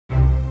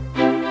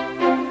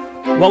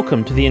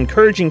Welcome to the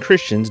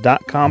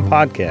EncouragingChristians.com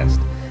podcast.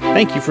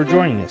 Thank you for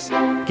joining us.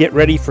 Get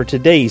ready for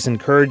today's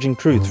encouraging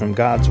truth from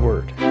God's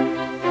Word.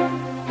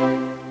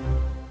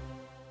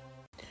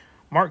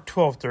 Mark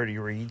 12:30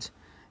 reads,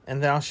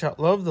 "And thou shalt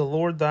love the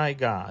Lord thy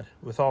God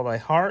with all thy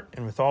heart,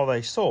 and with all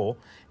thy soul,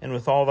 and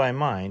with all thy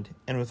mind,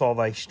 and with all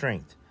thy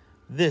strength.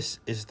 This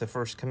is the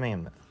first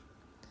commandment."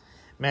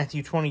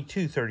 Matthew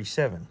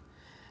 22:37.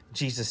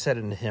 Jesus said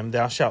unto him,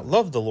 "Thou shalt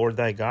love the Lord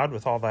thy God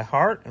with all thy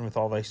heart, and with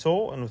all thy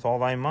soul, and with all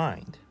thy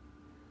mind."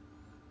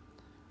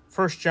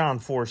 1 John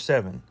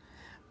 4:7.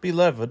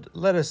 "Beloved,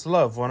 let us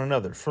love one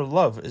another, for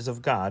love is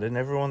of God, and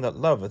everyone that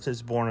loveth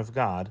is born of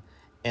God,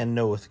 and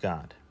knoweth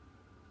God."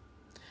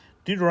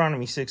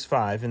 Deuteronomy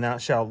 6:5. "And thou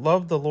shalt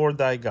love the Lord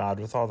thy God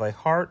with all thy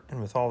heart,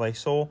 and with all thy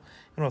soul,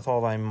 and with all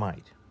thy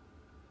might."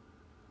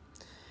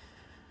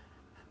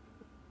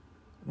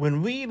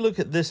 When we look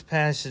at this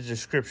passage of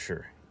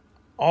Scripture,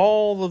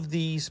 all of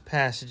these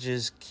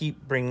passages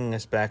keep bringing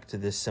us back to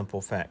this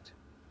simple fact.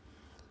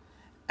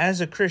 As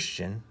a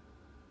Christian,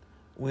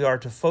 we are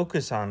to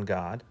focus on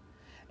God,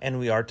 and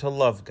we are to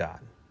love God.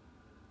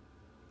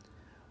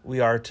 We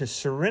are to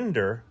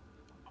surrender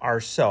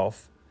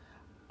ourselves,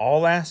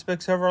 all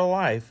aspects of our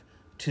life,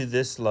 to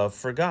this love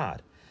for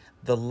God.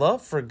 The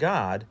love for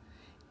God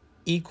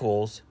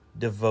equals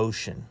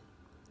devotion.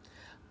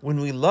 When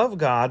we love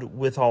God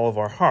with all of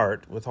our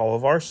heart, with all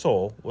of our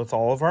soul, with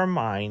all of our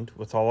mind,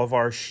 with all of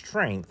our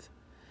strength,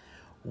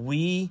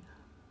 we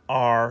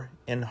are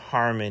in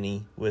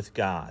harmony with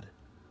God.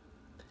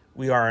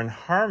 We are in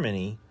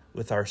harmony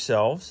with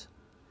ourselves,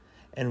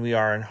 and we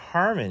are in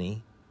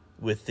harmony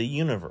with the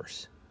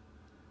universe.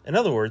 In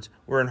other words,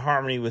 we're in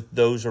harmony with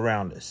those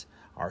around us,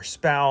 our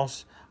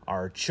spouse,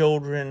 our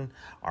children,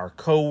 our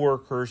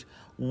co-workers.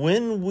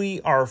 When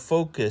we are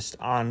focused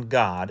on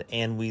God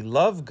and we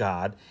love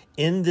God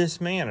in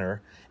this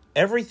manner,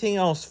 everything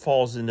else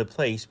falls into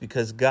place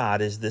because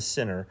God is the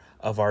center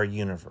of our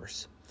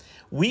universe.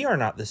 We are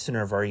not the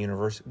center of our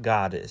universe,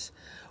 God is.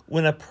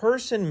 When a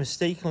person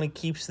mistakenly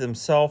keeps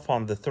themselves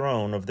on the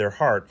throne of their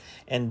heart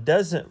and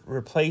doesn't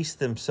replace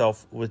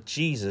themselves with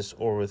Jesus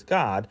or with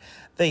God,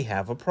 they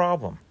have a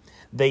problem.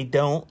 They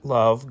don't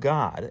love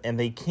God, and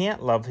they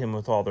can't love Him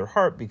with all their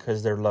heart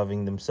because they're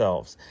loving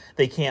themselves.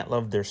 They can't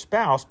love their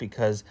spouse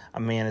because a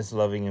man is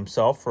loving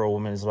himself or a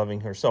woman is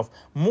loving herself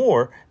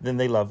more than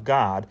they love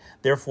God.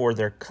 Therefore,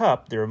 their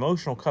cup, their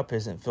emotional cup,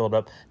 isn't filled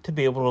up to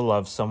be able to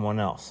love someone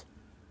else.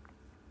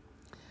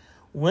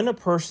 When a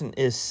person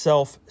is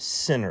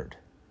self-centered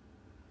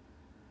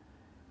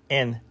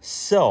and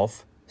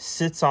self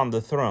sits on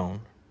the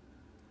throne,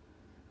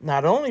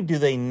 not only do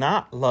they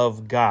not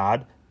love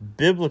God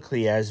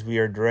biblically as we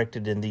are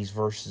directed in these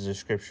verses of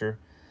Scripture,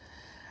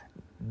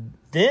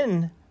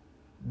 then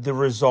the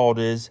result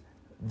is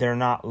they're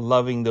not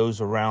loving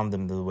those around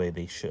them the way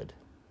they should.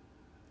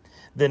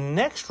 The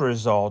next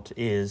result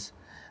is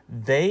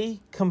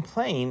they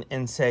complain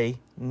and say,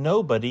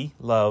 "Nobody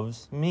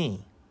loves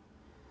me."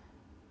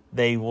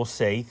 They will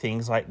say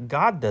things like,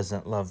 "God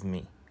doesn't love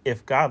me.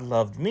 If God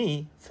loved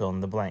me," fill in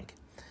the blank.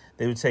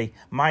 They would say,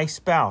 "My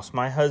spouse,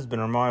 my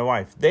husband, or my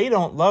wife, they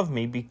don't love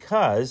me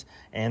because,"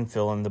 and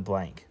fill in the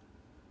blank.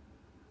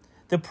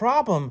 The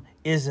problem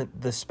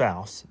isn't the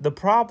spouse. The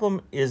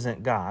problem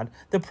isn't God.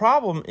 The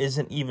problem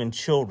isn't even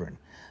children.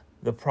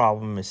 The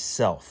problem is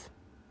self.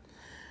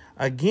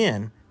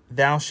 Again,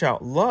 "Thou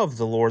shalt love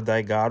the Lord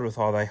thy God with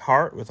all thy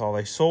heart, with all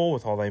thy soul,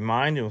 with all thy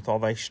mind, and with all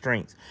thy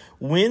strength."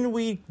 When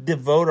we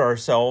devote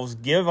ourselves,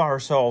 give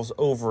ourselves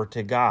over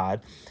to God,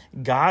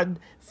 God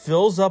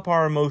fills up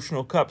our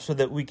emotional cup so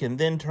that we can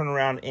then turn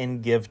around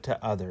and give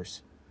to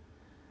others.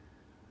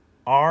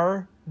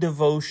 Our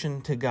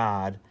devotion to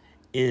God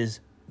is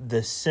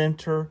the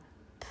center,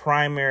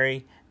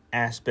 primary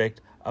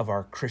aspect of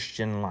our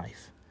Christian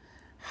life.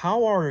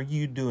 How are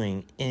you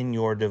doing in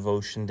your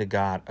devotion to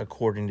God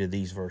according to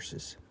these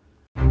verses?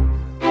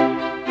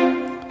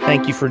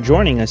 Thank you for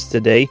joining us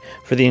today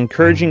for the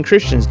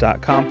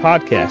EncouragingChristians.com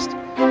podcast.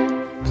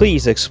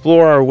 Please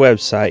explore our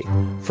website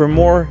for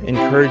more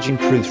encouraging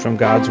truths from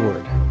God's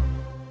Word.